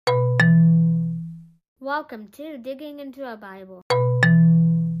Welcome to Digging into a Bible.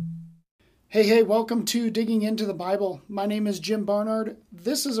 Hey, welcome to Digging into the Bible. My name is Jim Barnard.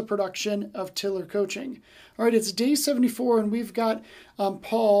 This is a production of Tiller Coaching. All right, it's day 74, and we've got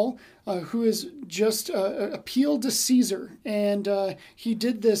Paul, who has just appealed to Caesar. And he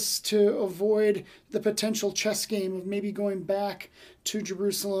did this to avoid the potential chess game of maybe going back to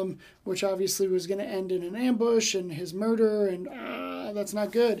Jerusalem, which obviously was going to end in an ambush and his murder, and that's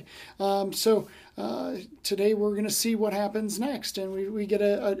not good. So today we're going to see what happens next, and we get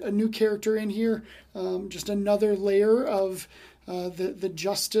a new character in here, just another layer of the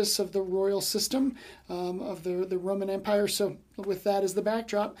justice of the royal system of the Roman Empire. So with that as the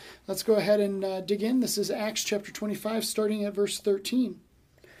backdrop, let's go ahead and dig in. This is Acts chapter 25, starting at verse 13.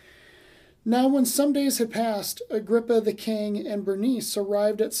 Now when some days had passed, Agrippa the king and Bernice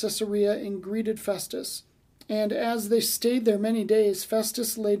arrived at Caesarea and greeted Festus. And as they stayed there many days,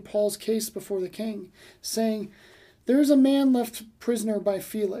 Festus laid Paul's case before the king, saying, "There is a man left prisoner by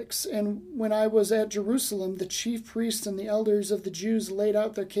Felix, and when I was at Jerusalem, the chief priests and the elders of the Jews laid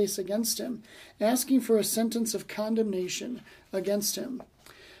out their case against him, asking for a sentence of condemnation against him.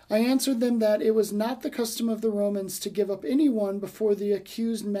 I answered them that it was not the custom of the Romans to give up anyone before the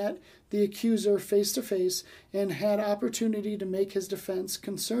accused met the accuser face to face and had opportunity to make his defense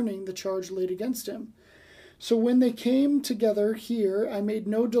concerning the charge laid against him. So when they came together here, I made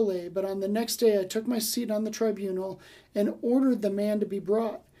no delay, but on the next day I took my seat on the tribunal and ordered the man to be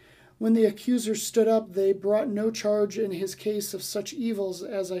brought. When the accusers stood up, they brought no charge in his case of such evils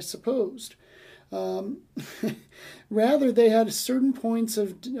as I supposed. Rather, they had certain points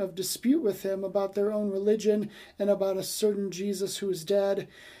of dispute with him about their own religion and about a certain Jesus who is dead,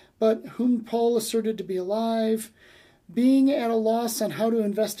 but whom Paul asserted to be alive. Being at a loss on how to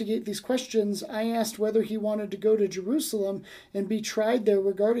investigate these questions, I asked whether he wanted to go to Jerusalem and be tried there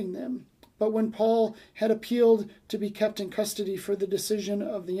regarding them. But when Paul had appealed to be kept in custody for the decision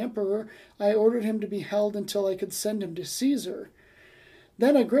of the emperor, I ordered him to be held until I could send him to Caesar.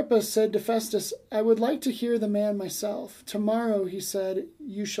 Then Agrippa said to Festus, I would like to hear the man myself. Tomorrow, he said,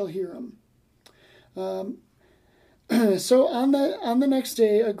 you shall hear him. So on the next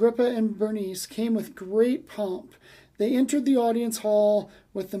day, Agrippa and Bernice came with great pomp. They entered the audience hall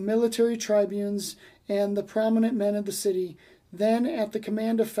with the military tribunes and the prominent men of the city. Then, at the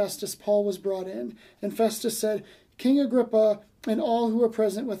command of Festus, Paul was brought in. And Festus said, King Agrippa and all who are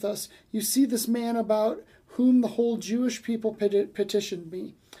present with us, you see this man about whom the whole Jewish people petitioned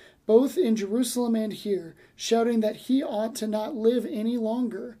me, both in Jerusalem and here, shouting that he ought to not live any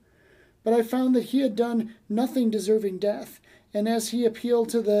longer. But I found that he had done nothing deserving death, and as he appealed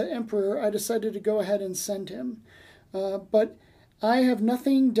to the emperor, I decided to go ahead and send him. But I have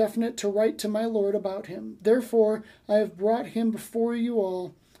nothing definite to write to my lord about him. Therefore, I have brought him before you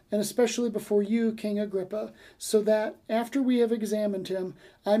all, and especially before you, King Agrippa, so that after we have examined him,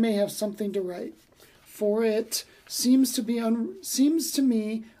 I may have something to write. For it seems to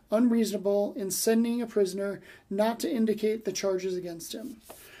me unreasonable in sending a prisoner not to indicate the charges against him."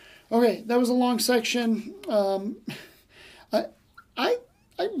 Okay, that was a long section. I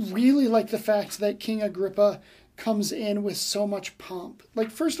really like the fact that King Agrippa comes in with so much pomp. Like,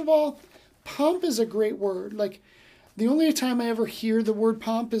 first of all, pomp is a great word. Like, the only time I ever hear the word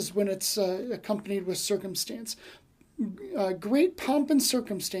pomp is when it's accompanied with circumstance. Great pomp and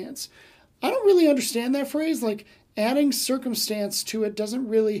circumstance. I don't really understand that phrase. Like, adding circumstance to it doesn't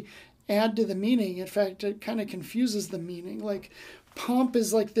really add to the meaning. In fact, it kind of confuses the meaning. Like, pomp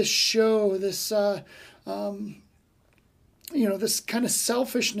is like this show, this this kind of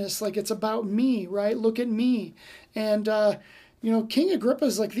selfishness, like it's about me, right? Look at me. And, King Agrippa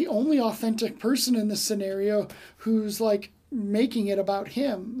is like the only authentic person in this scenario who's like making it about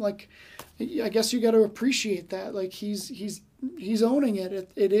him. Like, I guess you got to appreciate that. Like, he's owning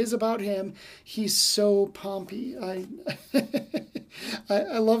it. It is about him. He's so Pompy. I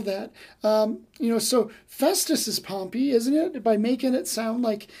love that. So Festus is Pompy, isn't it? By making it sound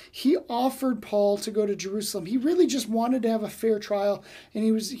like he offered Paul to go to Jerusalem. He really just wanted to have a fair trial, and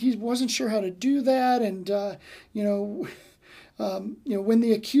he wasn't sure how to do that. And when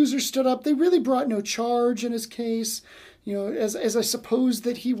the accusers stood up, they really brought no charge in his case. As I supposed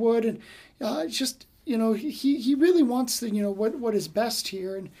that he would, and he really wants what is best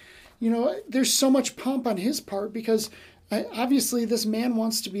here. And there's so much pomp on his part because obviously this man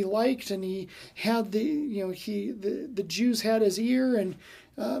wants to be liked, and he had the Jews had his ear, and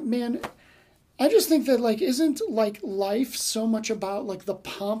man, I just think that isn't life so much about the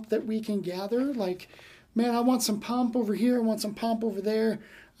pomp that we can gather? Like, man, I want some pomp over here, I want some pomp over there,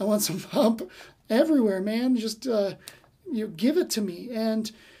 I want some pomp everywhere, man. Just give it to me. And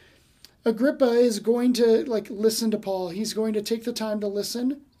Agrippa is going to listen to Paul. He's going to take the time to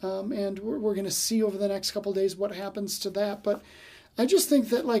listen, and we're going to see over the next couple of days what happens to that. But I just think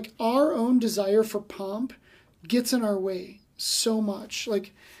that our own desire for pomp gets in our way so much.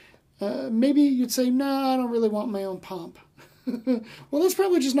 Maybe you'd say, "Nah, I don't really want my own pomp." Well, that's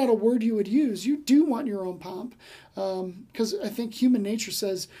probably just not a word you would use. You do want your own pomp, because I think human nature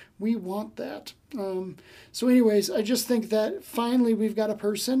says we want that. So anyways, I just think that finally we've got a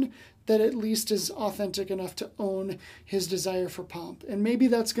person that at least is authentic enough to own his desire for pomp. And maybe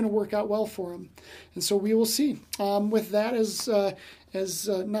that's going to work out well for him. And so we will see. With that as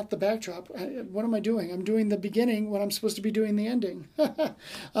not the backdrop, what am I doing? I'm doing the beginning when I'm supposed to be doing the ending.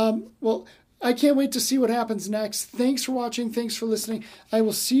 Well, I can't wait to see what happens next. Thanks for watching. Thanks for listening. I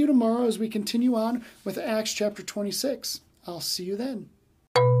will see you tomorrow as we continue on with Acts chapter 26. I'll see you then.